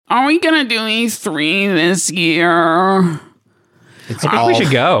Are we gonna do E3 this year? I think we should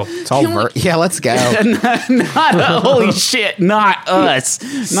go. It's all yeah, let's go. Holy shit, not us.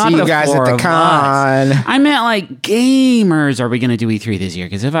 Not See the you guys four at the of con. us. I meant like gamers. Are we gonna do E3 this year?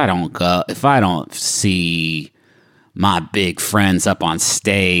 Because if I don't see my big friends up on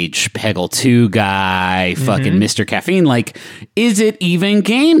stage, Peggle 2 guy, fucking Mr. Caffeine, like, is it even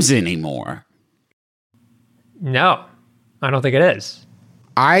games anymore? No, I don't think it is.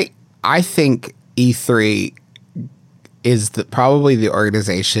 I think E3 is probably the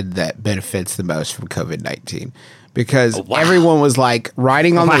organization that benefits the most from COVID-19 because everyone was like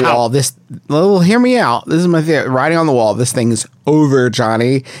writing on the wall. Hear me out. This is my theory. Writing on the wall. This thing is over,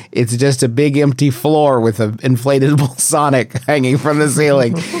 Johnny. It's just a big empty floor with an inflatable Sonic hanging from the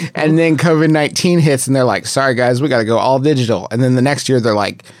ceiling. And then COVID-19 hits and they're like, sorry guys, we got to go all digital. And then the next year they're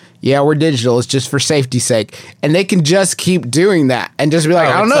like, yeah, we're digital. It's just for safety's sake. And they can just keep doing that and just be like,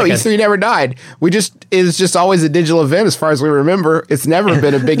 I don't know, E3 never died. It's just always a digital event as far as we remember. It's never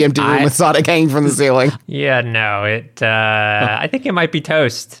been a big empty room with Sonic hanging from the ceiling. Yeah, no, I think it might be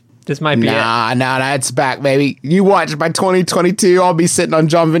toast. This might be it. Nah, it's back, baby. You watch, by 2022, I'll be sitting on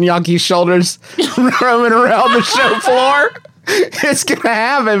John Vignacchi's shoulders, roaming around the show floor. It's gonna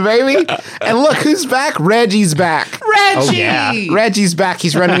happen, baby. And look who's back. Reggie's back. Reggie! Oh, yeah. Reggie's back.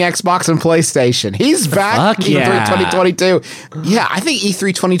 He's running Xbox and PlayStation. He's back. Fuck E3 yeah. 2022. Yeah, I think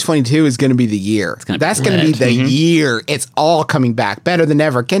E3 2022 is going to be the year. That's going to be the year. It's all coming back. Better than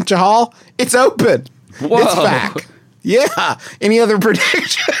ever. Kensha Hall, it's open. Whoa. It's back. Yeah. Any other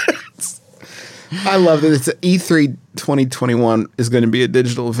predictions? I love that it's E3 2021 is going to be a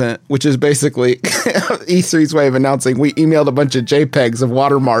digital event, which is basically E3's way of announcing we emailed a bunch of JPEGs of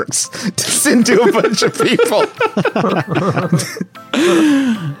watermarks to send to a bunch of people.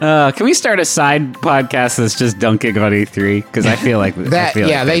 Can we start a side podcast that's just dunking on E3? Because I feel like that.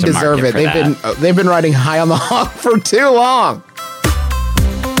 they like deserve it. They've been riding high on the hog for too long.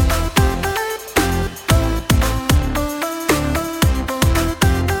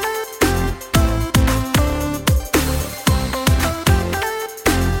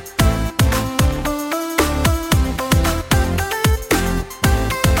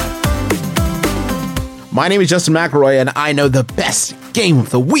 My name is Justin McElroy, and I know the best game of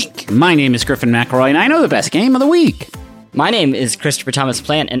the week. My name is Griffin McElroy, and I know the best game of the week. My name is Christopher Thomas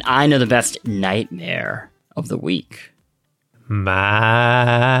Plant, and I know the best nightmare of the week.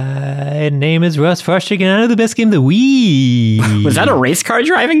 My name is Russ Frushtick, and I know the best game of the week. Was that a race car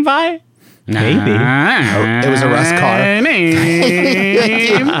driving by? Maybe. It was a Russ car.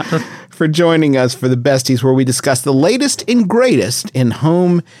 Thank you for joining us for the Besties, where we discuss the latest and greatest in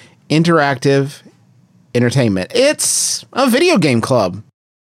home interactive entertainment. It's a video game club.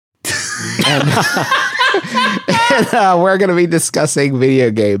 and we're going to be discussing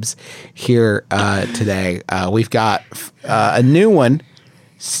video games here today. We've got a new one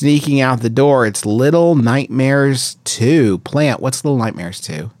sneaking out the door. It's Little Nightmares 2. Plant, what's Little Nightmares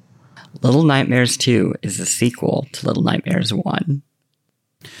 2? Little Nightmares 2 is a sequel to Little Nightmares 1.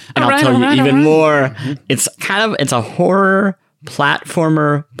 And I'll tell you even more. It's a horror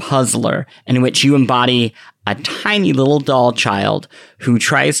platformer puzzler in which you embody a tiny little doll child who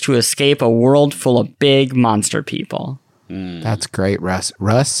tries to escape a world full of big monster people. That's great, Russ.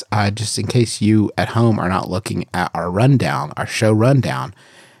 Russ, just in case you at home are not looking at our show rundown,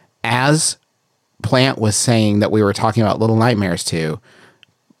 as Plant was saying that we were talking about Little Nightmares 2,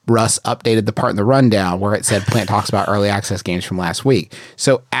 Russ updated the part in the rundown where it said Plant talks about early access games from last week.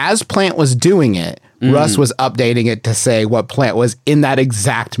 So as Plant was doing it, Russ was updating it to say what Plant was in that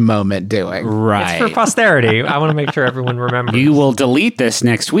exact moment doing. Right. It's for posterity. I want to make sure everyone remembers. You will delete this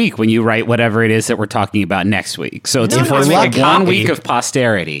next week when you write whatever it is that we're talking about next week. So it's for like 1 week of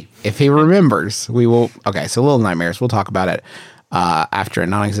posterity. If he remembers, we will. Okay, so Little Nightmares, we'll talk about it after a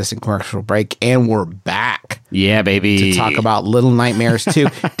non-existent commercial break, and we're back. Yeah, baby. To talk about Little Nightmares 2.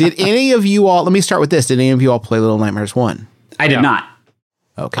 Did any of you all, let me start with this, did any of you all play Little Nightmares 1? I did not.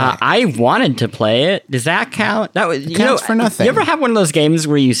 Okay. I wanted to play it. Does that count? That was counts for nothing. You ever have one of those games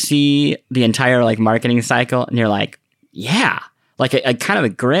where you see the entire like marketing cycle and you're like, yeah, like a kind of a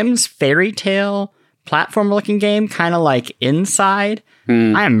Grimm's fairy tale platform looking game, kind of like Inside.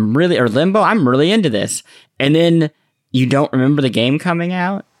 I'm really into this. And then you don't remember the game coming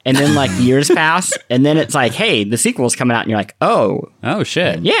out. And then like years pass, and then it's like, hey, the sequel's coming out, and you're like, oh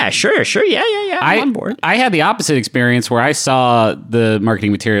shit, yeah, sure, yeah, I'm on board. I had the opposite experience where I saw the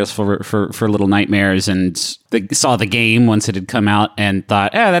marketing materials for Little Nightmares and saw the game once it had come out, and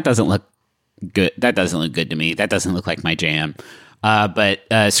thought, that doesn't look good. That doesn't look good to me. That doesn't look like my jam. But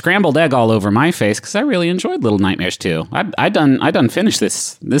scrambled egg all over my face because I really enjoyed Little Nightmares 2. I done finished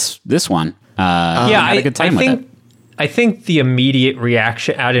this one. I had a good time with it. I think the immediate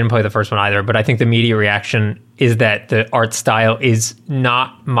reaction, I didn't play the first one either, but I think the immediate reaction is that the art style is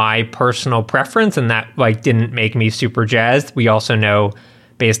not my personal preference, and that like didn't make me super jazzed. We also know,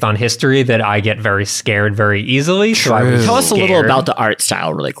 based on history, that I get very scared very easily. So I was Tell us a little scared. about the art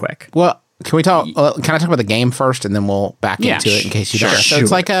style really quick. Well, can I talk about the game first, and then we'll back into it in case you don't? So it's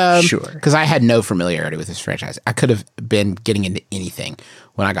like because I had no familiarity with this franchise. I could have been getting into anything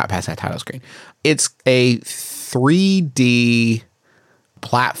when I got past that title screen. It's a 3D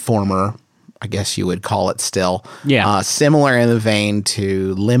platformer, I guess you would call it still. Yeah. Similar in the vein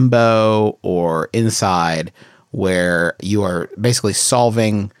to Limbo or Inside, where you are basically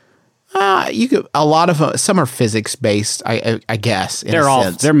solving. Some are physics based. I guess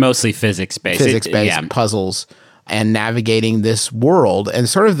They're mostly physics based. Puzzles and navigating this world. And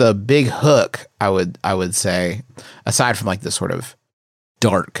sort of the big hook, I would say, aside from like the sort of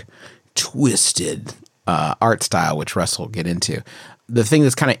dark, twisted art style, which Russ will get into. The thing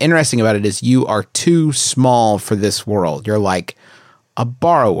that's kind of interesting about it is you are too small for this world. You're like a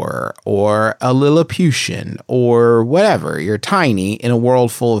borrower or a Lilliputian or whatever. You're tiny in a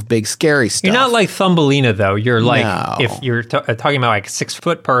world full of big, scary stuff. You're not like Thumbelina, though. You're like, No. if you're talking about like a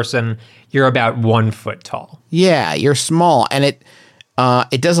 6-foot person, you're about 1 foot tall. Yeah, you're small. And it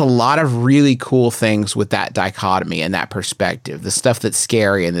does a lot of really cool things with that dichotomy and that perspective. The stuff that's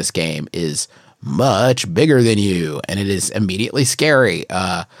scary in this game is much bigger than you, and it is immediately scary.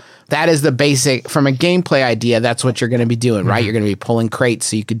 That is the basic, from a gameplay idea, that's what you're going to be doing, right? You're going to be pulling crates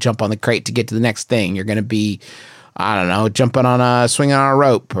so you could jump on the crate to get to the next thing. You're going to be, I don't know, swinging on a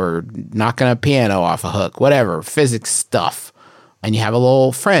rope or knocking a piano off a hook, whatever, physics stuff. And you have a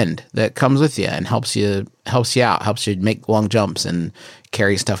little friend that comes with you and helps you out, helps you make long jumps and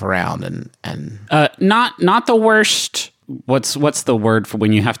carry stuff around and Not the worst. What's the word for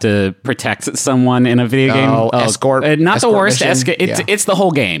when you have to protect someone in a video game? Escort. Not the worst. Mission. It's the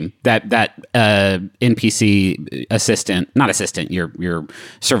whole game. That NPC not assistant. You're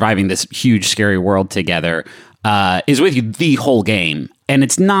surviving this huge scary world together. Is with you the whole game, and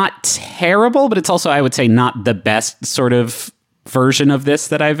it's not terrible, but it's also, I would say, not the best sort of version of this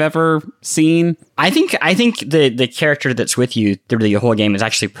that I've ever seen. I think the character that's with you through the whole game is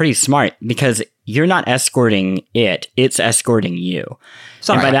actually pretty smart because you're not escorting it's escorting you.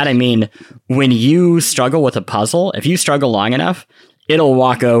 So by that I mean, when you struggle with a puzzle, if you struggle long enough, it'll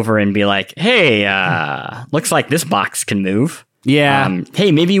walk over and be like, hey, looks like this box can move. Yeah.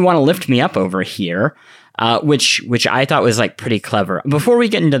 Hey, maybe you want to lift me up over here. Which I thought was like pretty clever. Before we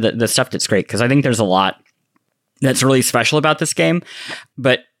get into the stuff that's great, because I think there's a lot that's really special about this game.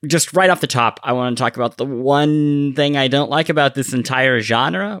 But just right off the top, I want to talk about the one thing I don't like about this entire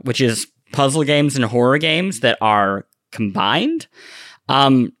genre, which is puzzle games and horror games that are combined.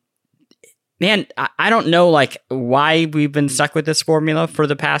 Man, I don't know like why we've been stuck with this formula for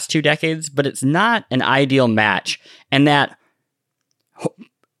the past 2 decades, but it's not an ideal match. And that,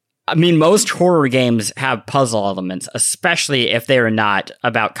 I mean, most horror games have puzzle elements, especially if they're not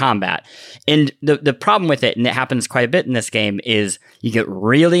about combat. And the problem with it, and it happens quite a bit in this game, is you get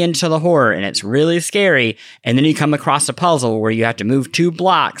really into the horror and it's really scary, and then you come across a puzzle where you have to move 2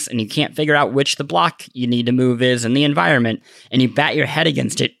 blocks and you can't figure out which the block you need to move is in the environment, and you bat your head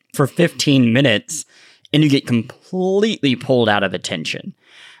against it for 15 minutes and you get completely pulled out of attention.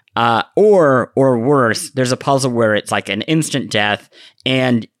 Or worse, there's a puzzle where it's like an instant death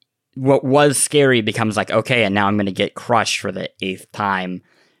and what was scary becomes like, okay, and now I'm going to get crushed for the 8th time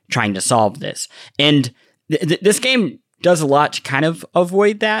trying to solve this. And this game does a lot to kind of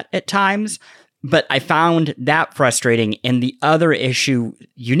avoid that at times, but I found that frustrating. And the other issue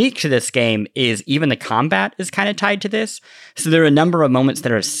unique to this game is even the combat is kind of tied to this. So there are a number of moments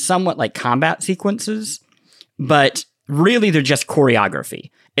that are somewhat like combat sequences, but really they're just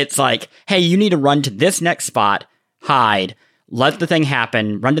choreography. It's like, hey, you need to run to this next spot, hide, let the thing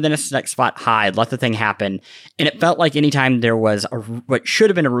happen, run to the next spot, hide, let the thing happen. And it felt like anytime there was what should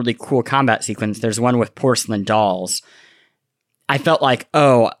have been a really cool combat sequence, there's one with porcelain dolls, I felt like,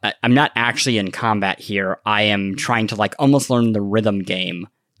 oh, I'm not actually in combat here. I am trying to like almost learn the rhythm game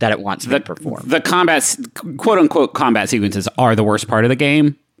that it wants me to perform. The combat, quote unquote, combat sequences are the worst part of the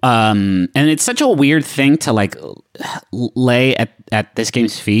game. And it's such a weird thing to like lay at this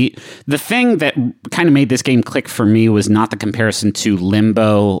game's feet. The thing that kind of made this game click for me was not the comparison to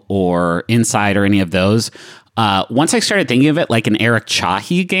Limbo or Inside or any of those. Once I started thinking of it like an Eric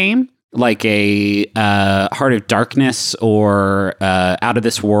Chahi game, like a Heart of Darkness or Out of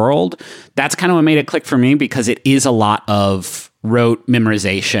This World, that's kind of what made it click for me, because it is a lot of rote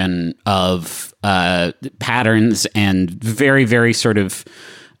memorization of patterns and very, very sort of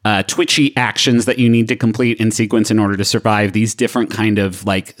twitchy actions that you need to complete in sequence in order to survive these different kind of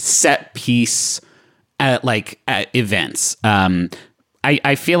like set piece events.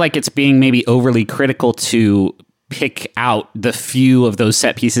 I feel like it's being maybe overly critical to pick out the few of those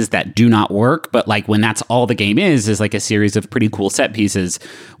set pieces that do not work, but like when that's all the game is like a series of pretty cool set pieces.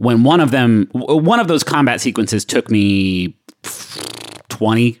 When one of those combat sequences took me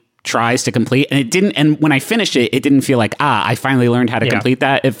 20 tries to complete, and it didn't, and when I finished it, it didn't feel like I finally learned how to complete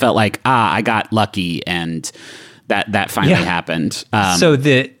that. It felt like I got lucky and that finally happened. So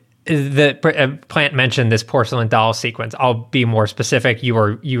the Plant mentioned this porcelain doll sequence. I'll be more specific. You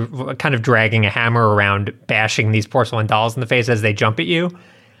were kind of dragging a hammer around, bashing these porcelain dolls in the face as they jump at you.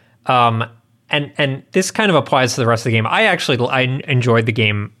 And this kind of applies to the rest of the game. I enjoyed the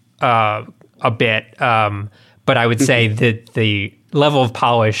game a bit, but I would say that the level of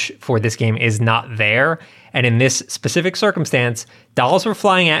polish for this game is not there. And in this specific circumstance, dolls were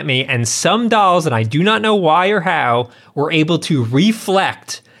flying at me, and some dolls, and I do not know why or how, were able to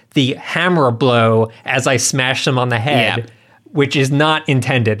reflect the hammer blow as I smashed them on the head, which is not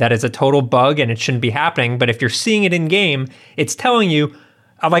intended. That is a total bug, and it shouldn't be happening. But if you're seeing it in game, it's telling you.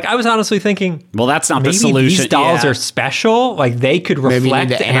 I was honestly thinking, well, that's not the solution. These dolls are special. Like they could reflect. Maybe you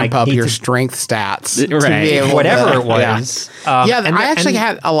need to amp up your strength stats, right? Whatever it was. I actually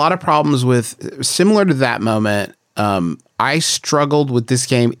had a lot of problems with similar to that moment. I struggled with this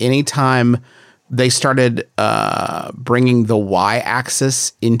game anytime they started bringing the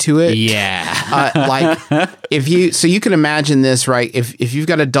y-axis into it. So you can imagine this, right? If you've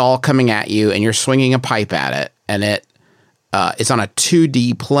got a doll coming at you and you're swinging a pipe at it, and it's on a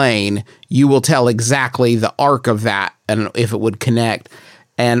 2D plane, you will tell exactly the arc of that and if it would connect.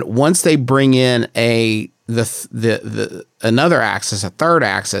 And once they bring in another axis, a third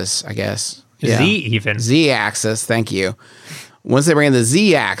axis, I guess. Z-axis, thank you. Once they bring in the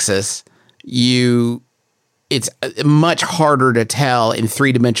Z-axis, it's much harder to tell in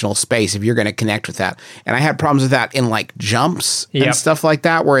 3-dimensional space if you're going to connect with that. And I had problems with that in like jumps and stuff like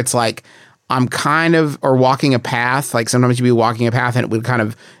that, where it's like I'm kind of, or walking a path, like sometimes you'd be walking a path and it would kind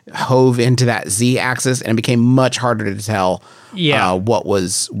of hove into that Z axis, and it became much harder to tell what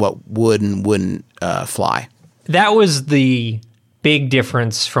would and wouldn't fly. That was the big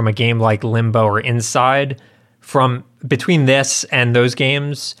difference from a game like Limbo or Inside from between this and those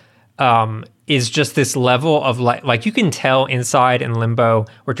games. Is just this level of like you can tell Inside and Limbo,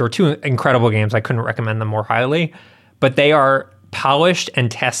 which are two incredible games. I couldn't recommend them more highly, but they are polished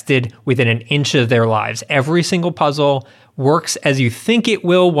and tested within an inch of their lives. Every single puzzle works as you think it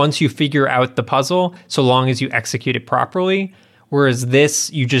will once you figure out the puzzle, so long as you execute it properly. Whereas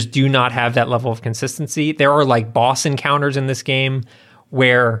this, you just do not have that level of consistency. There are like boss encounters in this game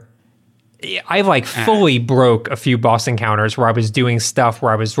where I like fully broke a few boss encounters where I was doing stuff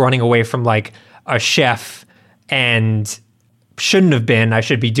where I was running away from like a chef and shouldn't have been. I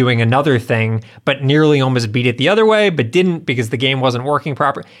should be doing another thing, but nearly almost beat it the other way, but didn't because the game wasn't working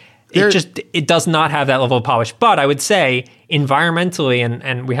properly. It does not have that level of polish. But I would say environmentally,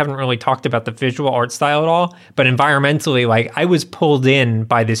 and we haven't really talked about the visual art style at all, but environmentally, like I was pulled in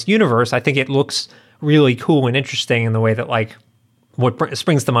by this universe. I think it looks really cool and interesting in the way that like what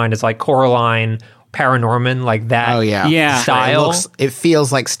springs to mind is like Coraline, Paranorman, like that style. It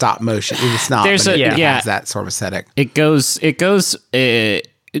feels like stop motion. It's not. It has that sort of aesthetic. It goes.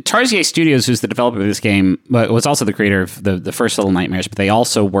 Tarsier Studios, who's the developer of this game, was also the creator of the first Little Nightmares, but they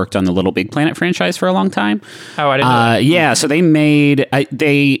also worked on the Little Big Planet franchise for a long time. Oh, I didn't know that. Yeah, so they made...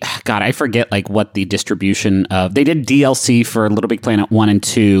 I forget like what the distribution of... They did DLC for Little Big Planet 1 and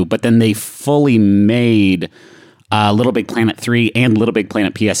 2, but then they fully made... Little Big Planet 3 and Little Big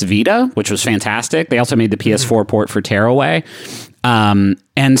Planet PS Vita, which was fantastic. They also made the PS4 port for Tearaway.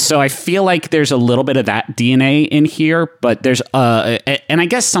 And so I feel like there's a little bit of that DNA in here, but there's and I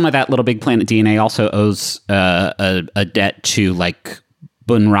guess some of that Little Big Planet DNA also owes a debt to like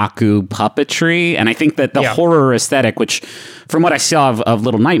Bunraku puppetry. And I think that the horror aesthetic, which from what I saw of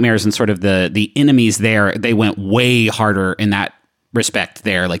Little Nightmares and sort of the enemies there, they went way harder in that respect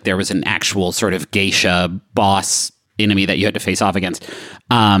there. Like there was an actual sort of geisha boss enemy that you had to face off against.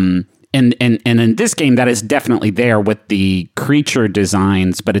 And in this game, that is definitely there with the creature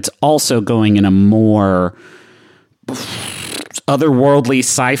designs, but it's also going in a more otherworldly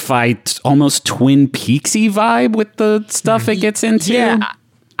sci-fi, almost Twin Peaksy vibe with the stuff it gets into. Yeah.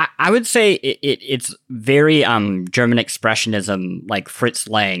 I would say it's very German expressionism, like Fritz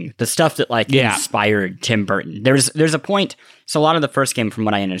Lang, the stuff that like inspired Tim Burton. There's a point. So a lot of the first game, from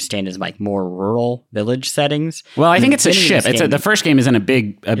what I understand, is like more rural village settings. Well, I think it's a ship. The first game is in a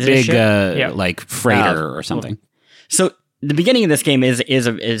big like freighter or something. So the beginning of this game is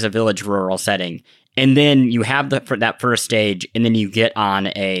a village rural setting, and then you have that first stage, and then you get on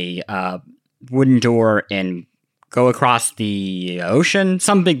a wooden door and go across the ocean,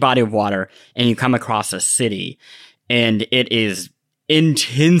 some big body of water, and you come across a city, and it is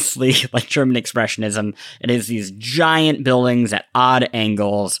intensely like German expressionism. It is these giant buildings at odd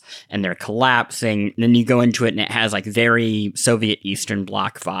angles, and they're collapsing. And then you go into it, and it has like very Soviet Eastern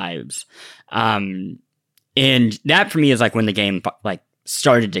Bloc vibes. And that for me is like when the game like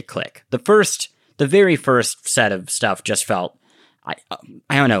started to click. The very first set of stuff just felt, I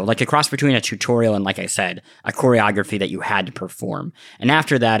don't know, like a cross between a tutorial and, like I said, a choreography that you had to perform. And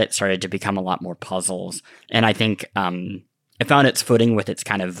after that, it started to become a lot more puzzles. And I think it found its footing with its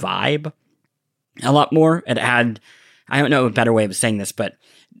kind of vibe a lot more. It had, I don't know a better way of saying this, but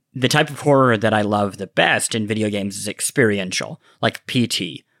the type of horror that I love the best in video games is experiential, like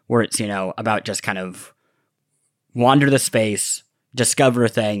PT, where it's, about just kind of wander the space, discover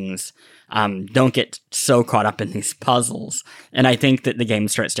things, don't get so caught up in these puzzles. And I think that the game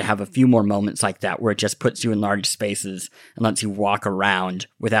starts to have a few more moments like that, where it just puts you in large spaces and lets you walk around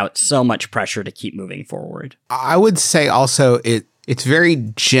without so much pressure to keep moving forward. I would say also it's very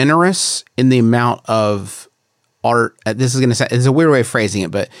generous in the amount of art. This is going to say, it's a weird way of phrasing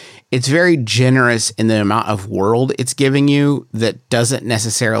it, but it's very generous in the amount of world it's giving you that doesn't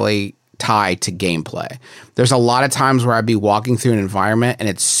necessarily tie to gameplay. There's a lot of times where I'd be walking through an environment and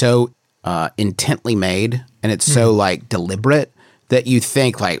it's so intently made and it's so like deliberate that you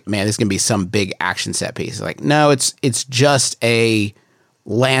think like, man, this is gonna be some big action set piece. Like, no, it's just a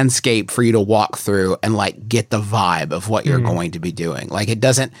landscape for you to walk through and like get the vibe of what you're going to be doing. Like, it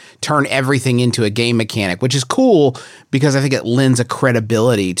doesn't turn everything into a game mechanic, which is cool because I think it lends a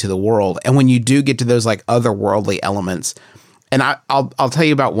credibility to the world. And when you do get to those like otherworldly elements, and I'll tell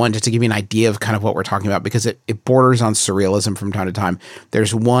you about one just to give you an idea of kind of what we're talking about, because it borders on surrealism from time to time.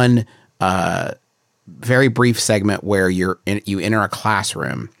 There's one very brief segment where you enter a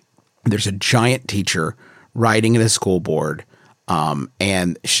classroom. There's a giant teacher writing at a school board, and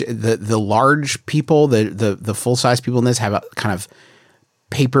the large people, the full size people in this have a kind of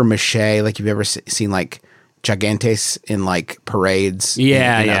paper mache, like you've ever seen like Gigantes in like parades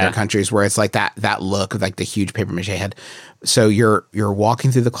in other countries, where it's like that look of like the huge paper mache head. So you're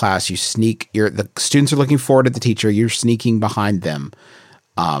walking through the class, the students are looking forward at the teacher, you're sneaking behind them.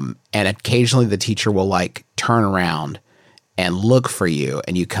 And occasionally the teacher will like turn around and look for you,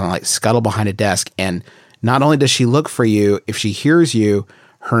 and you kind of like scuttle behind a desk. And not only does she look for you, if she hears you,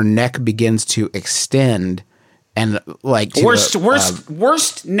 her neck begins to extend. And like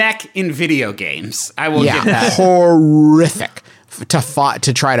worst neck in video games. I will give that. Horrific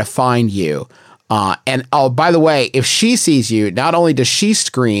to try to find you. And oh, by the way, if she sees you, not only does she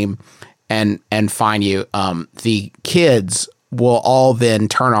scream and find you, the kids will all then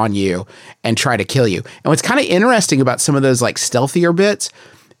turn on you and try to kill you. And what's kind of interesting about some of those like stealthier bits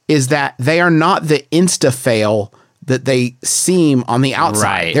is that they are not the insta fail that they seem on the outside.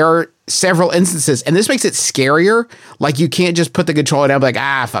 Right. There are several instances, and this makes it scarier. Like, you can't just put the controller down and be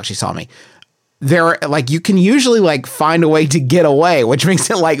like, fuck, she saw me. There, like, you can usually like find a way to get away, which makes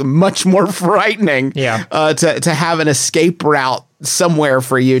it like much more frightening. To have an escape route somewhere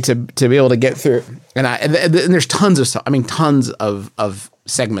for you to be able to get through. And there's tons of stuff. I mean, tons of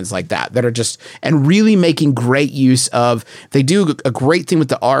segments like that are just, and really making great use of, they do a great thing with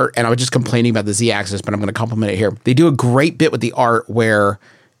the art. And I was just complaining about the Z-axis, but I'm going to compliment it here. They do a great bit with the art where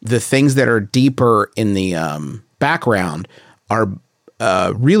the things that are deeper in the background are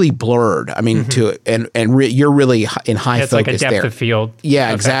really blurred. I mean, you're really in high focus there. It's like a depth of field. Yeah,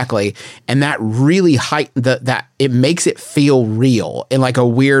 okay. Exactly. And that really that it makes it feel real in like a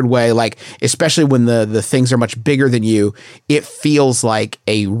weird way. Like, especially when the things are much bigger than you, it feels like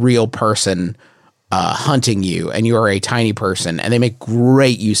a real person hunting you, and you are a tiny person. And they make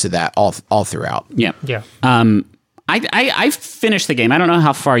great use of that all throughout. Yeah. Yeah. I finished the game. I don't know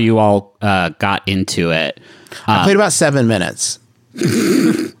how far you all got into it. I played about 7 minutes.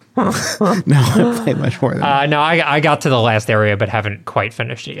 No, I played much more than that. No, I got to the last area, but haven't quite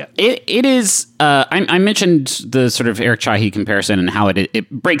finished it yet. It is. I mentioned the sort of Eric Chahi comparison and how it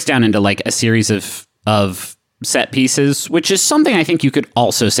breaks down into like a series of set pieces, which is something I think you could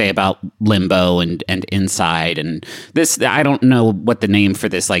also say about Limbo and Inside and this. I don't know what the name for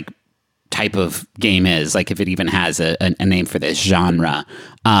this like type of game is, like if it even has a name for this genre.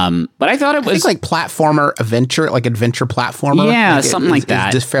 But I thought it was like platformer adventure, like adventure platformer. Yeah, like something like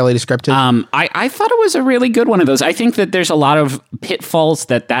that. Just fairly descriptive. I thought it was a really good one of those. I think that there's a lot of pitfalls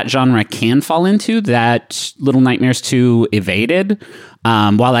that genre can fall into that Little Nightmares 2 evaded.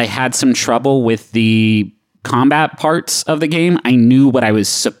 While I had some trouble with the combat parts of the game, I knew what I was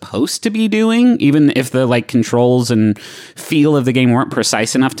supposed to be doing, even if the like controls and feel of the game weren't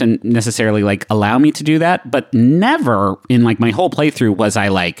precise enough to necessarily like allow me to do that. But never in like my whole playthrough was I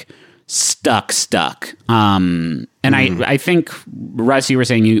like stuck. And I think, Russ, you were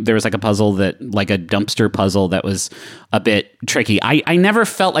saying there was like a puzzle that like a dumpster puzzle that was a bit tricky. I never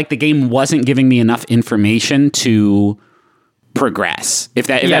felt like the game wasn't giving me enough information to progress, if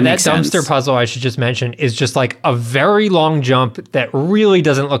that makes sense. Dumpster puzzle, I should just mention, is just like a very long jump that really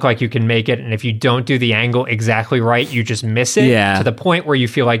doesn't look like you can make it, and if you don't do the angle exactly right, you just miss it, to the point where you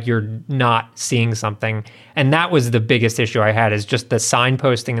feel like you're not seeing something. And that was the biggest issue I had, is just the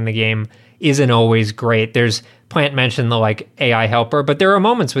signposting in the game isn't always great. There's Plant mentioned the like AI helper, but there are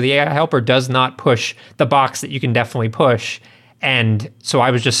moments where the AI helper does not push the box that you can definitely push. And so I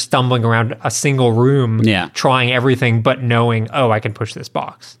was just stumbling around a single room, trying everything, but knowing, I can push this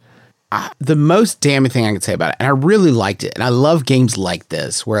box. The most damning thing I can say about it, and I really liked it, and I love games like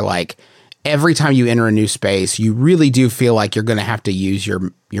this, where like every time you enter a new space, you really do feel like you're going to have to use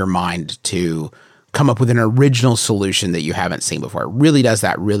your mind to come up with an original solution that you haven't seen before. It really does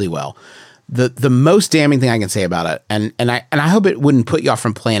that really well. The most damning thing I can say about it, and I hope it wouldn't put you off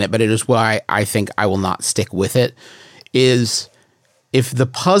from playing it, but it is why I think I will not stick with it, is if the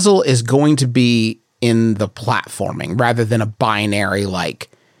puzzle is going to be in the platforming rather than a binary, like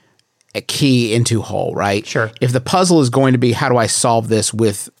a key into hole, right? Sure. If the puzzle is going to be, how do I solve this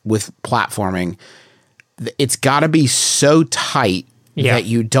with platforming, it's got to be so tight that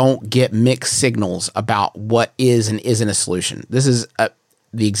you don't get mixed signals about what is and isn't a solution. This is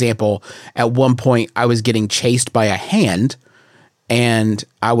the example. At one point, I was getting chased by a hand, and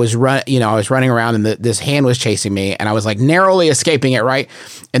I was running around, and this hand was chasing me, and I was like narrowly escaping it, right?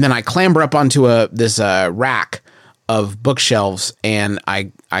 And then I clamber up onto this rack of bookshelves, and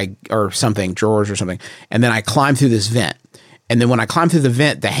drawers or something, and then I climb through this vent. And then when I climb through the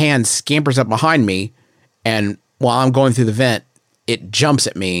vent, the hand scampers up behind me, and while I'm going through the vent, it jumps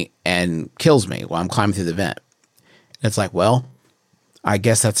at me and kills me while I'm climbing through the vent. And it's like, well, I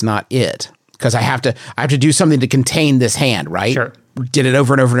guess that's not it, because I have to do something to contain this hand, right? Sure. Did it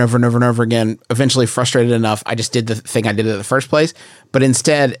over and over and over and over and over again. Eventually frustrated enough, I just did the thing I did in the first place. But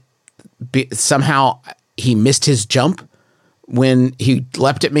instead, somehow he missed his jump when he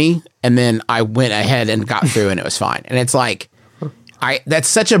leapt at me, and then I went ahead and got through, and it was fine. And it's like, that's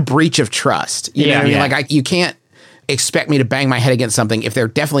such a breach of trust. You know what I mean? Like you can't expect me to bang my head against something if there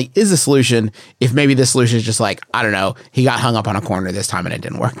definitely is a solution. If maybe the solution is just like, I don't know, he got hung up on a corner this time and it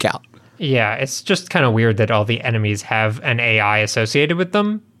didn't work out. Yeah, it's just kind of weird that all the enemies have an AI associated with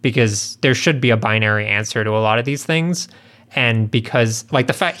them, because there should be a binary answer to a lot of these things. And because like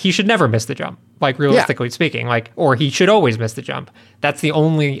the fact he should never miss the jump, like realistically speaking, like, or he should always miss the jump. That's the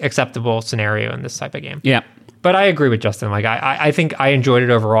only acceptable scenario in this type of game. Yeah. But I agree with Justin. Like I think I enjoyed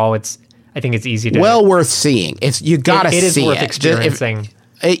it overall. I think it's easy to worth seeing. You gotta see it. It is worth experiencing.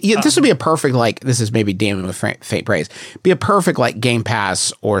 This would be a perfect, like, this is maybe damning with faint praise, be a perfect like Game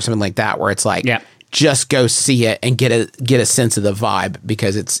Pass or something like that, where it's like, just go see it and get a sense of the vibe,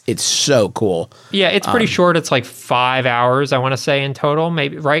 because it's so cool. Yeah, it's pretty short. It's like 5 hours, I want to say, in total.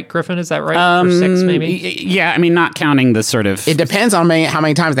 Maybe, right, Griffin? Is that right? Or 6, maybe? Yeah, I mean, not counting the sort of... It depends on how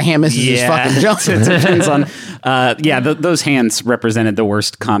many times the hand misses his fucking jump. It depends on... those hands represented the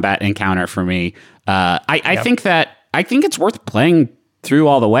worst combat encounter for me. I think it's worth playing through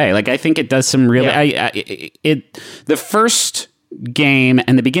all the way. Like, I think it does some really... the first game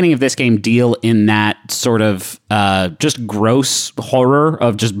and the beginning of this game deal in that sort of just gross horror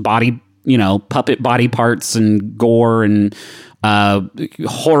of just body, puppet body parts and gore and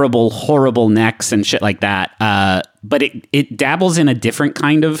horrible necks and shit like that. But it dabbles in a different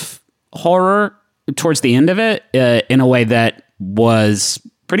kind of horror towards the end of it in a way that was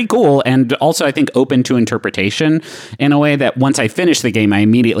pretty cool, and also I think open to interpretation in a way that once I finished the game, I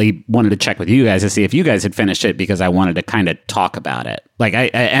immediately wanted to check with you guys to see if you guys had finished it, because I wanted to kind of talk about it. Like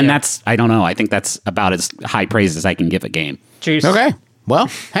that's, I don't know, I think that's about as high praise as I can give a game. Jeez. Okay. Well,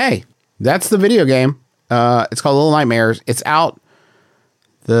 hey, that's the video game. It's called Little Nightmares. It's out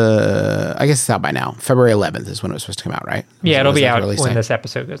I guess it's out by now. February 11th is when it was supposed to come out, right? Yeah, it'll be out when this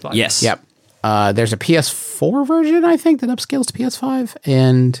episode goes live. Yes. Yep. There's a PS4 version, I think, that upscales to PS5,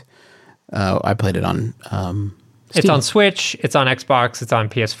 and I played it on Steam. It's on Switch, it's on Xbox, it's on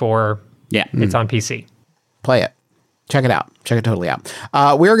PS4. Yeah. It's on PC. Play it. Check it out. Check it totally out.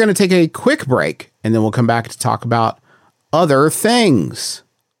 We're going to take a quick break, and then we'll come back to talk about other things.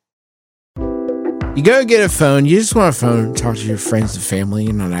 You go get a phone. You just want a phone to talk to your friends and family.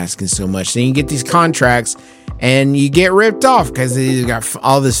 You're not asking so much. Then you get these contracts, and you get ripped off because they got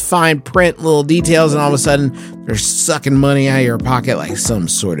all this fine print, little details, and all of a sudden they're sucking money out of your pocket like some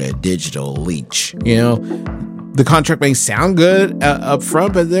sort of digital leech. You know, the contract may sound good up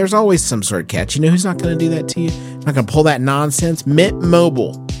front, but there's always some sort of catch. You know who's not going to do that to you? Not going to pull that nonsense? Mint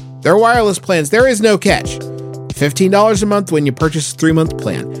Mobile. Their wireless plans, there is no catch. $15 a month when you purchase a 3-month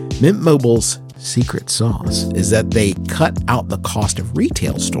plan. Mint Mobile's secret sauce is that they cut out the cost of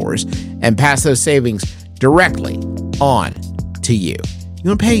retail stores and pass those savings directly on to you. You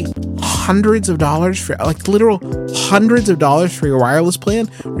want to pay hundreds of dollars for, like literal hundreds of dollars for your wireless plan?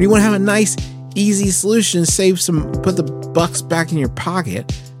 Or do you want to have a nice, easy solution, save some, put the bucks back in your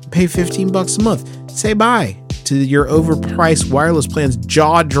pocket, pay $15 a month? Say bye to your overpriced wireless plan's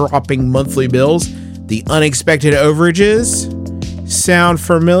jaw-dropping monthly bills, the unexpected overages. Sound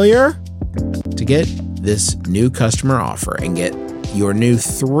familiar? To get this new customer offer and get your new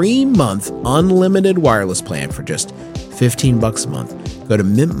 3-month unlimited wireless plan for just $15 a month, go to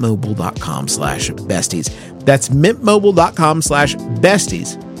mintmobile.com/besties. That's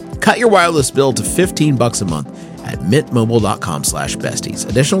mintmobile.com/besties. Cut your wireless bill to $15 a month at mintmobile.com/besties.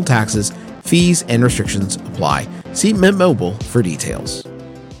 Additional taxes, fees, and restrictions apply. See Mint Mobile for details.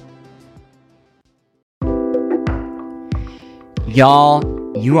 Y'all,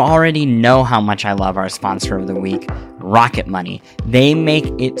 you already know how much I love our sponsor of the week, Rocket Money. They make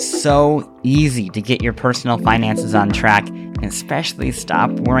it so easy to get your personal finances on track, and especially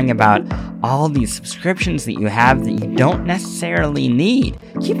stop worrying about all these subscriptions that you have that you don't necessarily need.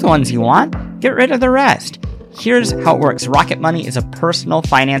 Keep the ones you want, get rid of the rest. Here's how it works. Rocket Money is a personal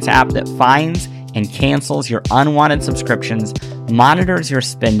finance app that finds and cancels your unwanted subscriptions, monitors your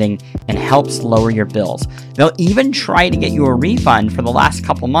spending, and helps lower your bills. They'll even try to get you a refund for the last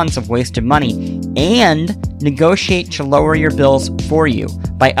couple months of wasted money and negotiate to lower your bills for you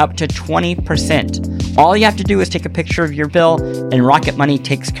by up to 20%. All you have to do is take a picture of your bill, and Rocket Money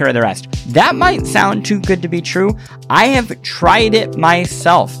takes care of the rest. That might sound too good to be true. I have tried it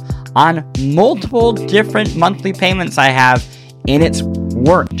myself on multiple different monthly payments I have, and it's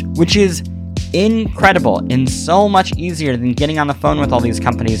worked, which is incredible and so much easier than getting on the phone with all these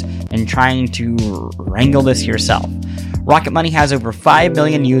companies and trying to wrangle this yourself. Rocket Money has over 5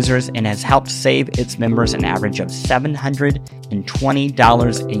 million users and has helped save its members an average of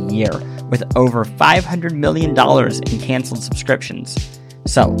 $720 a year, with over $500 million in canceled subscriptions.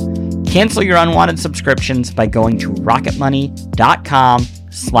 So, cancel your unwanted subscriptions by going to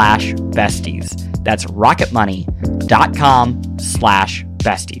rocketmoney.com/besties. That's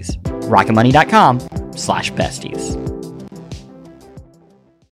rocketmoney.com/besties.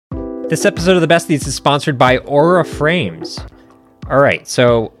 rocketmoney.com/besties. This episode of The Besties is sponsored by Aura Frames. All right,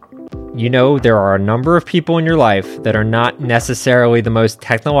 so you know there are a number of people in your life that are not necessarily the most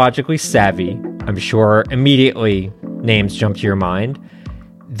technologically savvy. I'm sure immediately names jump to your mind.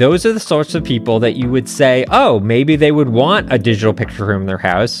 Those are the sorts of people that you would say, oh, maybe they would want a digital picture room in their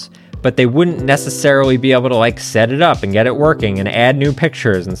house, but they wouldn't necessarily be able to like set it up and get it working and add new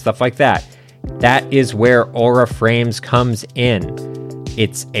pictures and stuff like that. That is where Aura Frames comes in.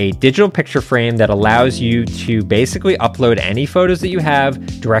 It's a digital picture frame that allows you to basically upload any photos that you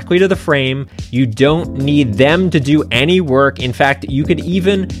have directly to the frame. You don't need them to do any work. In fact, you could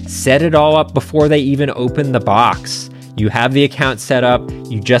even set it all up before they even open the box. You have the account set up,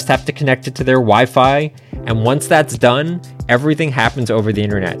 you just have to connect it to their Wi-Fi, and once that's done, everything happens over the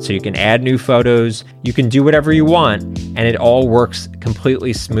internet. So you can add new photos, you can do whatever you want, and it all works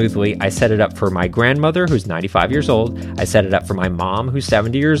completely smoothly. I set it up for my grandmother, who's 95 years old. I set it up for my mom, who's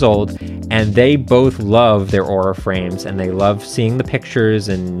 70 years old, and they both love their Aura frames, and they love seeing the pictures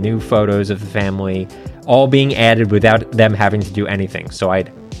and new photos of the family all being added without them having to do anything. So I'd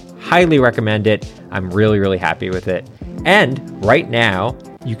highly recommend it. I'm really, really happy with it. And right now,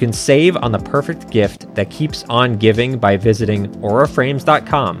 you can save on the perfect gift that keeps on giving by visiting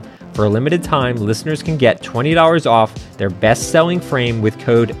auraframes.com. For a limited time, listeners can get $20 off their best-selling frame with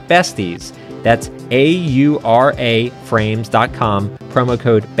code BESTIES. That's AURA frames.com, promo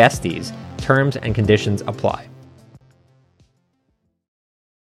code BESTIES. Terms and conditions apply.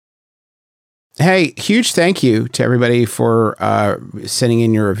 Hey, huge thank you to everybody for sending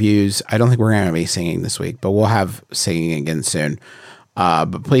in your reviews. I don't think we're going to be singing this week, but we'll have singing again soon.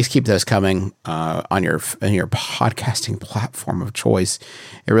 But please keep those coming on your podcasting platform of choice.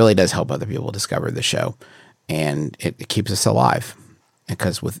 It really does help other people discover the show, and it keeps us alive.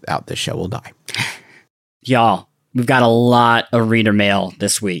 because without this show, we'll die. Y'all, we've got a lot of reader mail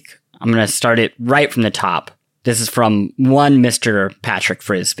this week. I'm going to start it right from the top. This is from one Mr. Patrick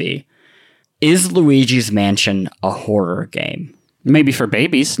Frisbee. Is Luigi's Mansion a horror game? Maybe for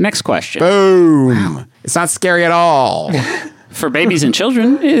babies. Next question. Boom. Wow. It's not scary at all. For babies and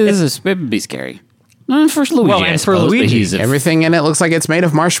children, it would be scary. For Luigi, well, and for Luigi, everything in it looks like it's made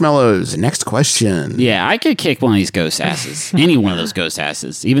of marshmallows. Next question. Yeah, I could kick one of these ghost asses. Any one of those ghost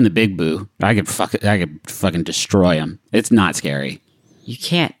asses. Even the Big Boo. I could fucking destroy him. It's not scary. You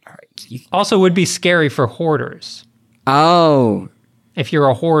can't. Also would be scary for hoarders. Oh. If you're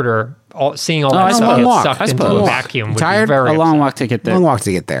a hoarder, seeing all that stuff get sucked into a vacuum would be very a long walk to get there. Long walk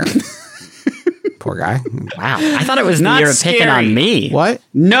to get there. Poor guy. Wow. I thought it was not you're picking on me. What?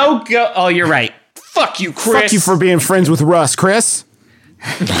 No go. Oh, you're right. Fuck you, Chris. Fuck you for being friends with Russ, Chris.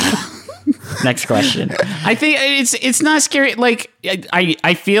 Next question. I think it's not scary. Like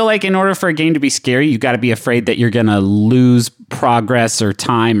I feel like in order for a game to be scary, you got to be afraid that you're gonna lose progress or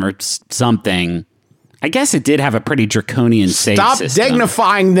time or something. I guess it did have a pretty draconian save system. Stop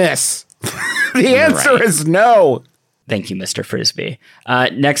dignifying this. The answer is no. Thank you, Mr. Frisbee.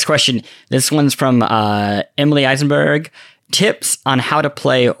 Next question. This one's from Emily Eisenberg. Tips on how to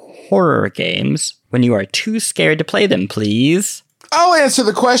play horror games when you are too scared to play them, please. I'll answer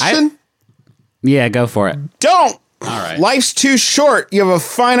the question. Yeah, go for it. Don't. All right. Life's too short. You have a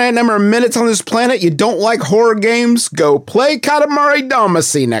finite number of minutes on this planet. You don't like horror games? Go play Katamari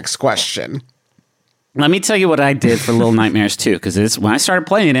Damacy. Next question. Let me tell you what I did for Little Nightmares 2, because when I started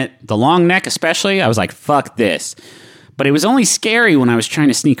playing it, the long neck especially, I was like, fuck this. But it was only scary when I was trying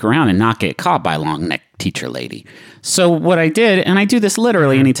to sneak around and not get caught by a long neck teacher lady. So what I did, and I do this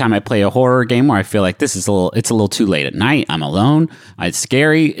literally anytime I play a horror game where I feel like it's a little too late at night, I'm alone, it's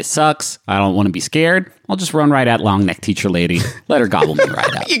scary, it sucks, I don't want to be scared, I'll just run right at long neck teacher lady, let her gobble me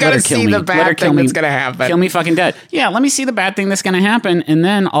right up. You gotta see the bad thing that's gonna happen. Kill me fucking dead. Yeah, let me see the bad thing that's gonna happen, and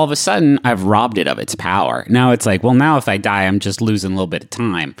then all of a sudden, I've robbed it of its power. Now it's like, well, now if I die, I'm just losing a little bit of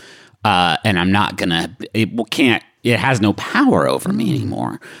time, and I'm not gonna, it has no power over me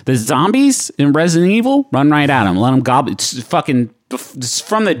anymore. The zombies in Resident Evil, run right at them. Let them gobble. It's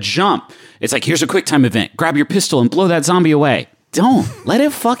from the jump. It's like, here's a quick time event. Grab your pistol and blow that zombie away. Don't. Let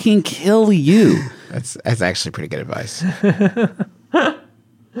it fucking kill you. That's actually pretty good advice.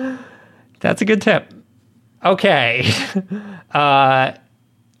 That's a good tip. Okay.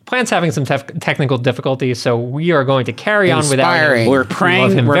 Plant's having some technical difficulties, so we are going to carry on without him. We're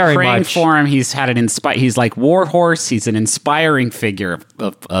praying for him. He's had he's like Warhorse. He's an inspiring figure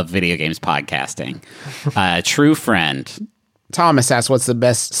of video games podcasting. True friend. Thomas asks, what's the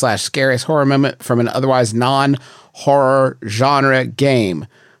best / scariest horror moment from an otherwise non-horror genre game?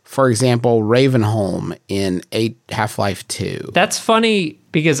 For example, Ravenholm in Half-Life 2. That's funny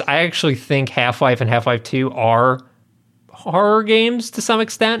because I actually think Half-Life and Half-Life 2 are horror games to some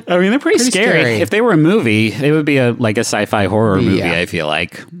extent. I mean, they're pretty scary. If they were a movie, they would be a sci-fi horror movie, I feel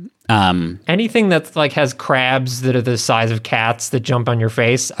like. Anything that has crabs that are the size of cats that jump on your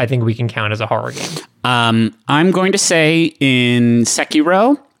face, I think we can count as a horror game. I'm going to say in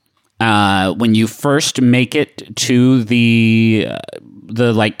Sekiro, when you first make it to the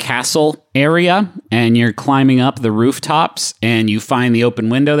castle area and you're climbing up the rooftops and you find the open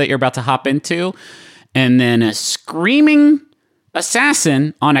window that you're about to hop into, and then a screaming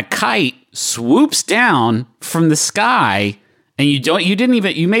assassin on a kite swoops down from the sky, and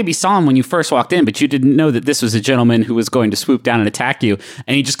you maybe saw him when you first walked in, but you didn't know that this was a gentleman who was going to swoop down and attack you,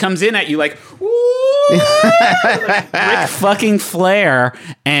 and he just comes in at you like, Ric fucking Flair,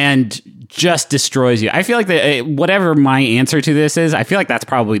 and just destroys you. I feel like whatever my answer to this is, I feel like that's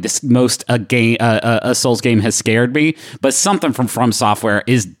probably the most a Souls game has scared me. But something from Software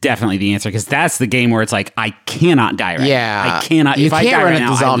is definitely the answer, because that's the game where it's like, I cannot die right. Yeah, I cannot. You if can't I die run right at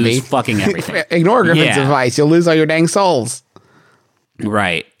now, the zombie. I lose fucking everything. Ignore Griffin's advice. You'll lose all your dang souls.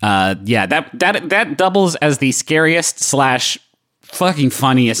 Right. That doubles as the scariest / fucking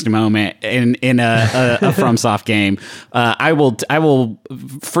funniest moment in a FromSoft game. I will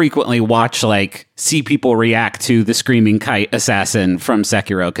frequently watch see people react to the screaming kite assassin from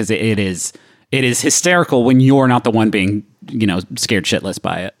Sekiro, because it is hysterical when you're not the one being scared shitless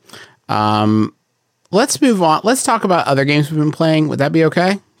by it. Let's move on. Let's talk about other games we've been playing. Would that be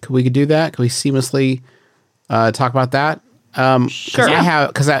okay? Could we do that? Could we seamlessly talk about that? Sure.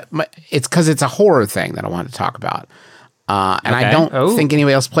 It's because it's a horror thing that I wanted to talk about. And okay. I don't think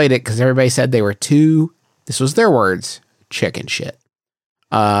anybody else played it because everybody said they were too, this was their words, chicken shit.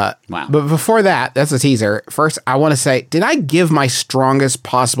 Wow. But before that's a teaser. First, I want to say, did I give my strongest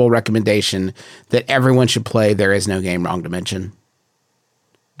possible recommendation that everyone should play There Is No Game Wrong Dimension?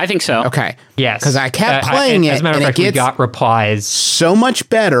 I think so. Okay. Yes. Because I kept playing it, as a matter and of it fact, we gets got replies. so much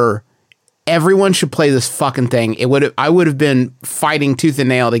better. Everyone should play this fucking thing. I would have been fighting tooth and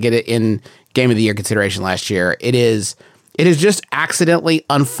nail to get it in Game of the Year consideration last year. It is just accidentally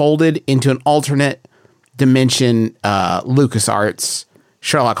unfolded into an alternate dimension LucasArts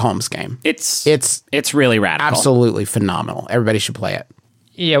Sherlock Holmes game. It's really radical. Absolutely phenomenal. Everybody should play it.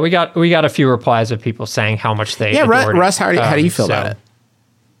 Yeah, we got a few replies of people saying how much they adored Russ, it. how do you feel about it?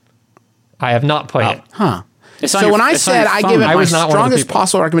 I have not played it. Huh. It's So when I said I give it my strongest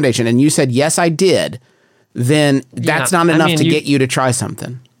possible recommendation, and you said yes, I did, then that's not enough to get you to try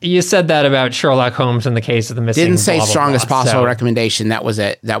something. You said that about Sherlock Holmes in the case of the missing. Didn't say blah, blah, strongest blah, possible so. recommendation. That was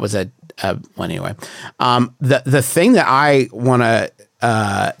a well, anyway. The thing that I want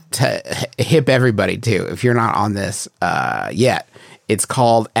to hip everybody to, if you're not on this yet, it's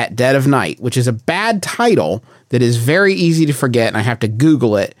called At Dead of Night, which is a bad title that is very easy to forget, and I have to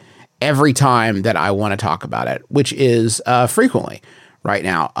Google it every time that I want to talk about it, which is frequently right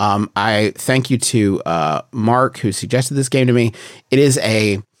now. I thank you to Mark, who suggested this game to me. It is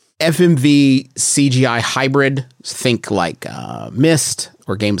a FMV CGI hybrid. Think like Myst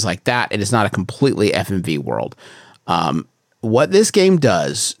or games like that. It is not a completely FMV world. What this game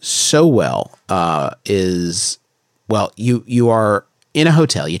does so well is, well, you are in a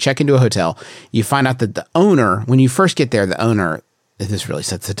hotel. You check into a hotel. You find out that the owner, when you first get there, the owner, this really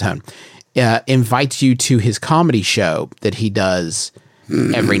sets the tone, invites you to his comedy show that he does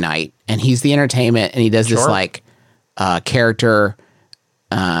every night. And he's the entertainment, and he does this like character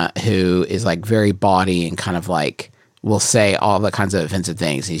who is like very bawdy and kind of like will say all the kinds of offensive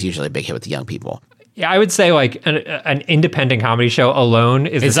things. He's usually a big hit with the young people. Yeah, I would say like an independent comedy show alone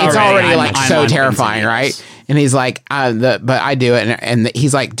is it's already like so terrifying, right? And he's like, but I do it, and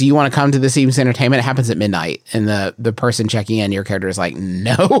he's like, do you want to come to this evening's entertainment? It happens at midnight, and the person checking in, your character, is like,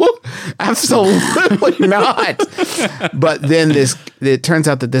 no, absolutely not. But then it turns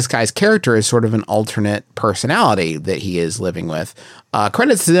out that this guy's character is sort of an alternate personality that he is living with.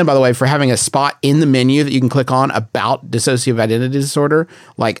 Credits to them, by the way, for having a spot in the menu that you can click on about dissociative identity disorder,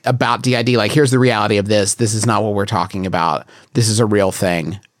 like about DID, like here's the reality of this. This is not what we're talking about. This is a real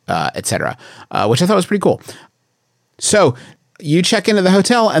thing, etc. Which I thought was pretty cool. So you check into the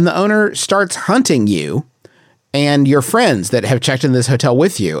hotel, and the owner starts hunting you and your friends that have checked in this hotel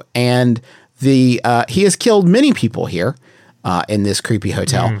with you. And he has killed many people here in this creepy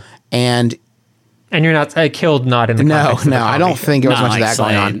hotel. And you're not killed, not in the context of the I don't think there was much of that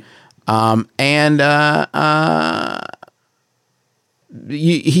Slade. going on.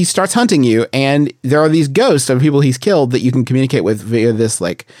 He starts hunting you, and there are these ghosts of people he's killed that you can communicate with via this,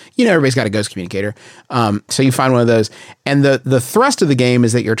 like, everybody's got a ghost communicator. So you find one of those, and the thrust of the game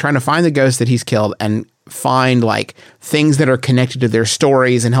is that you're trying to find the ghost that he's killed and find like things that are connected to their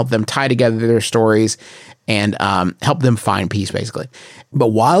stories and help them tie together their stories and help them find peace, basically. But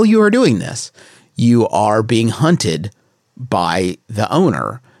while you are doing this, you are being hunted by the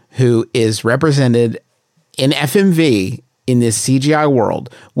owner, who is represented in FMV in this CGI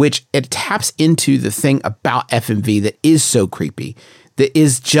world, which it taps into the thing about FMV that is so creepy, that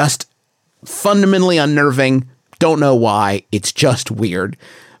is just fundamentally unnerving. Don't know why. It's just weird.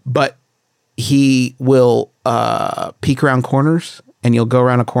 But he will peek around corners, and you'll go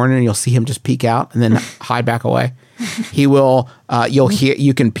around a corner and you'll see him just peek out and then hide back away. He will,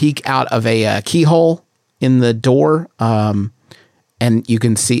 you can peek out of a keyhole in the door, and you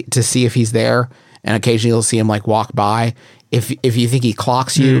can see if he's there. And occasionally you'll see him like walk by. If you think he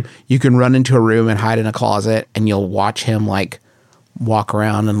clocks you, you can run into a room and hide in a closet, and you'll watch him like walk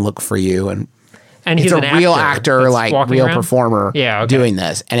around and look for you. And he's it's a real actor, like real around? performer doing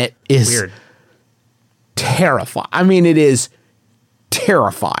this. And it is weird. Terrifying. I mean, it is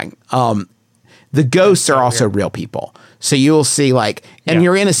terrifying. The ghosts are also real people. So you'll see like, and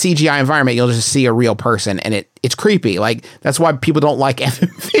you're in a CGI environment, you'll just see a real person, and it's creepy. Like, that's why people don't like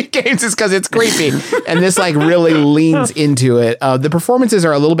FMV games, is because it's creepy. And this like really leans into it. The performances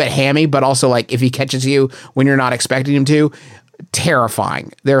are a little bit hammy, but also like if he catches you when you're not expecting him to,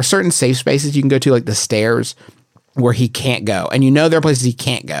 terrifying. There are certain safe spaces you can go to, like the stairs, where he can't go. And there are places he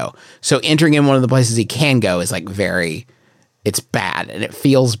can't go. So entering in one of the places he can go is like it's bad, and it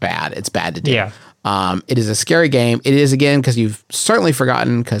feels bad. It's bad to do. Yeah. It is a scary game. It is, again, because you've certainly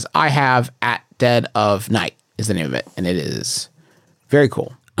forgotten, because I have At Dead of Night is the name of it, and it is very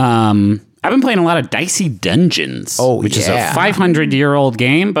cool. I've been playing a lot of Dicey Dungeons, which is a 500-year-old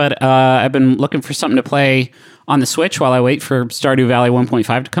game, but I've been looking for something to play on the Switch while I wait for Stardew Valley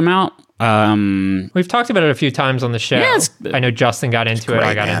 1.5 to come out. We've talked about it a few times on the show. Yeah, I know Justin got into it.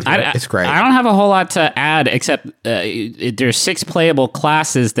 I got into it. It's great. I don't have a whole lot to add except there's 6 playable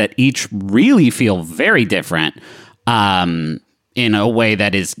classes that each really feel very different. In a way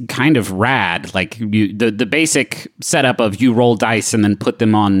that is kind of rad. Like the basic setup of you roll dice and then put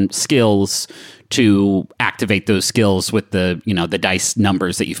them on skills to activate those skills with the dice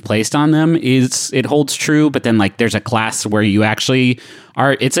numbers that you've placed on them it holds true. But then like there's a class where you actually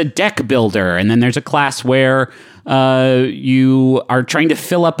it's a deck builder, and then there's a class where you are trying to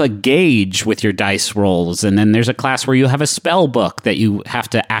fill up a gauge with your dice rolls, and then there's a class where you have a spell book that you have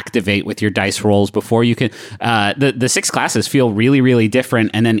to activate with your dice rolls before you can. The 6 classes feel really, really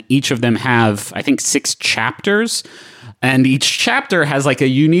different, and then each of them have, I think, 6 chapters, and each chapter has like a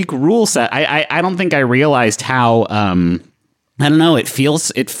unique rule set. I don't think I realized how. I don't know. It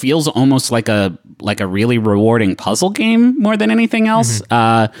feels almost like a really rewarding puzzle game more than anything else.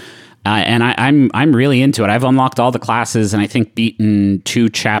 Mm-hmm. And I'm really into it. I've unlocked all the classes, and I think beaten 2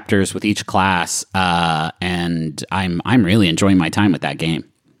 chapters with each class. And I'm really enjoying my time with that game.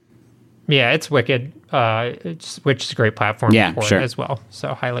 Yeah, it's wicked. Which is a great platform for it as well.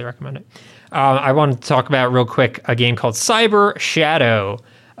 So highly recommend it. I want to talk about real quick a game called Cyber Shadow,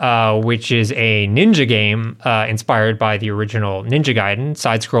 which is a ninja game inspired by the original Ninja Gaiden,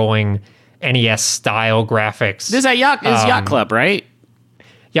 side-scrolling NES style graphics. This is Yacht Club, right?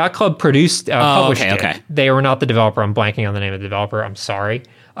 Yacht Club published it. Okay. They were not the developer. I'm blanking on the name of the developer. I'm sorry.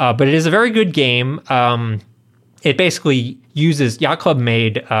 But it is a very good game. It basically uses... Yacht Club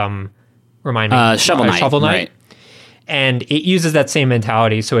made... Shovel Knight. Right. And it uses that same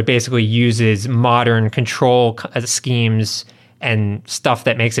mentality. So it basically uses modern control schemes and stuff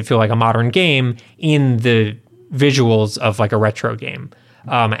that makes it feel like a modern game in the visuals of like a retro game.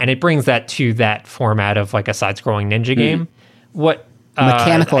 And it brings that to that format of like a side-scrolling ninja game. What...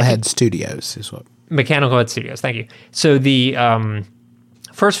 Mechanical Head Studios is what. Mechanical Head Studios, thank you. So the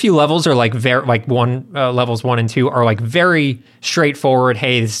first few levels are like levels 1 and 2 are like very straightforward.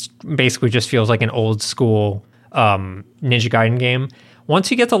 Hey, this basically just feels like an old school Ninja Gaiden game. Once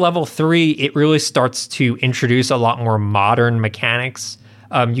you get to level 3, it really starts to introduce a lot more modern mechanics.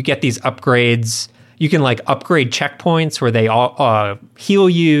 You get these upgrades. You can like upgrade checkpoints where they all heal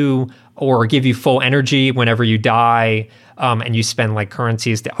you or give you full energy whenever you die. And you spend like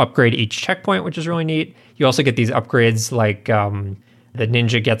currencies to upgrade each checkpoint, which is really neat. You also get these upgrades like the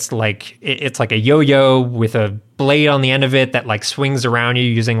ninja gets like, it's like a yo-yo with a blade on the end of it that like swings around you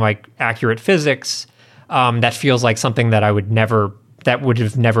using like accurate physics. That feels like something that would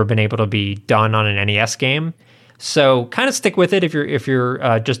have never been able to be done on an NES game. So kind of stick with it if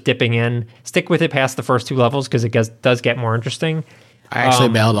you're just dipping in. Stick with it past the first 2 levels because it does get more interesting. I actually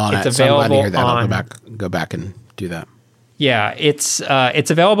bailed on it, so I'm glad to hear that. I'll go back and do that. Yeah, it's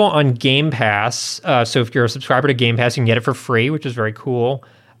available on Game Pass. So if you're a subscriber to Game Pass, you can get it for free, which is very cool.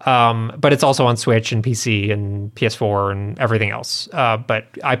 But it's also on Switch and PC and PS4 and everything else. But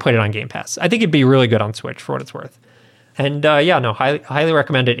I put it on Game Pass. I think it'd be really good on Switch for what it's worth. And highly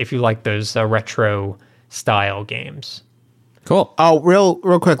recommend it if you like those retro style games. Cool. Oh, real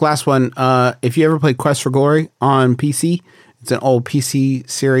quick, last one. If you ever played Quest for Glory on PC, it's an old PC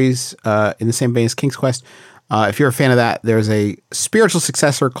series in the same vein as King's Quest. If you're a fan of that, there's a spiritual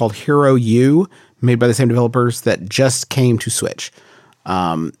successor called Hero U, made by the same developers, that just came to Switch. It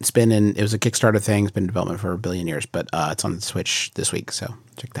was a Kickstarter thing. It's been in development for 1 billion years, but it's on the Switch this week, so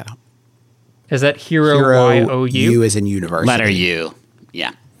check that out. Is that Hero Y-O-U? U as in university. Letter U.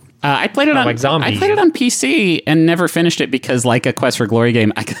 Yeah. I played it like zombie. I played it on PC and never finished it because, like a Quest for Glory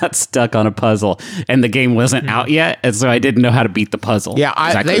game, I got stuck on a puzzle and the game wasn't out yet, and so I didn't know how to beat the puzzle.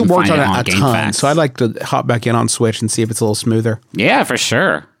 Yeah, they worked on it a ton, so I'd like to hop back in on Switch and see if it's a little smoother. Yeah, for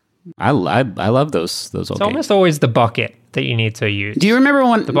sure. I love those old games. It's almost always the bucket that you need to use. Do you remember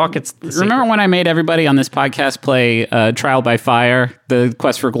when the bucket's the secret. Remember when I made everybody on this podcast play Trial by Fire, the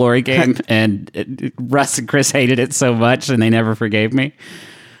Quest for Glory game, and Russ and Chris hated it so much and they never forgave me?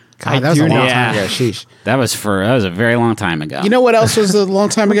 God, that was a long time ago. Sheesh. That was a very long time ago. You know what else was a long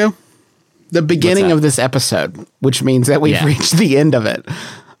time ago? The beginning of this episode, which means that we've reached the end of it.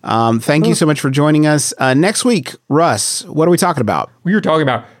 Thank you so much for joining us. Next week, Russ, what are we talking about? We were talking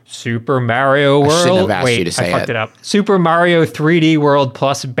about Super Mario World. I shouldn't have asked you to say I fucked it up. Super Mario 3D World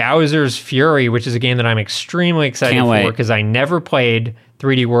plus Bowser's Fury, which is a game that I'm extremely excited for because I never played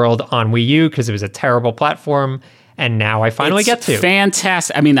 3D World on Wii U because it was a terrible platform. And now I finally get to.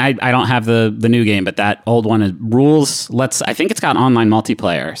 Fantastic. I mean, I don't have the new game, but that old one rules. I think it's got online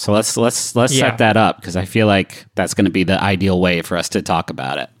multiplayer. So let's set that up because I feel like that's going to be the ideal way for us to talk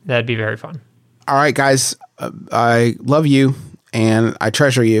about it. That'd be very fun. All right, guys. I love you. and I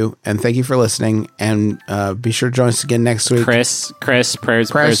treasure you. And thank you for listening. And be sure to join us again next week. Chris,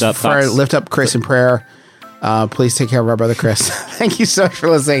 prayers up. Lift up Chris in prayer. Please take care of our brother Chris. Thank you so much for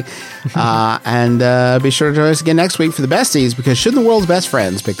listening. And be sure to join us again next week for the besties, because should the world's best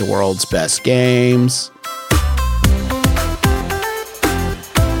friends pick the world's best games?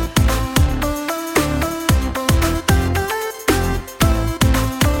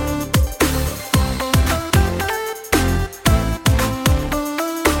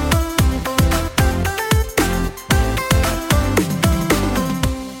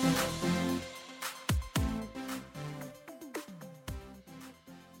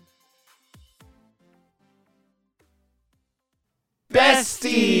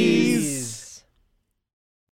 Besties!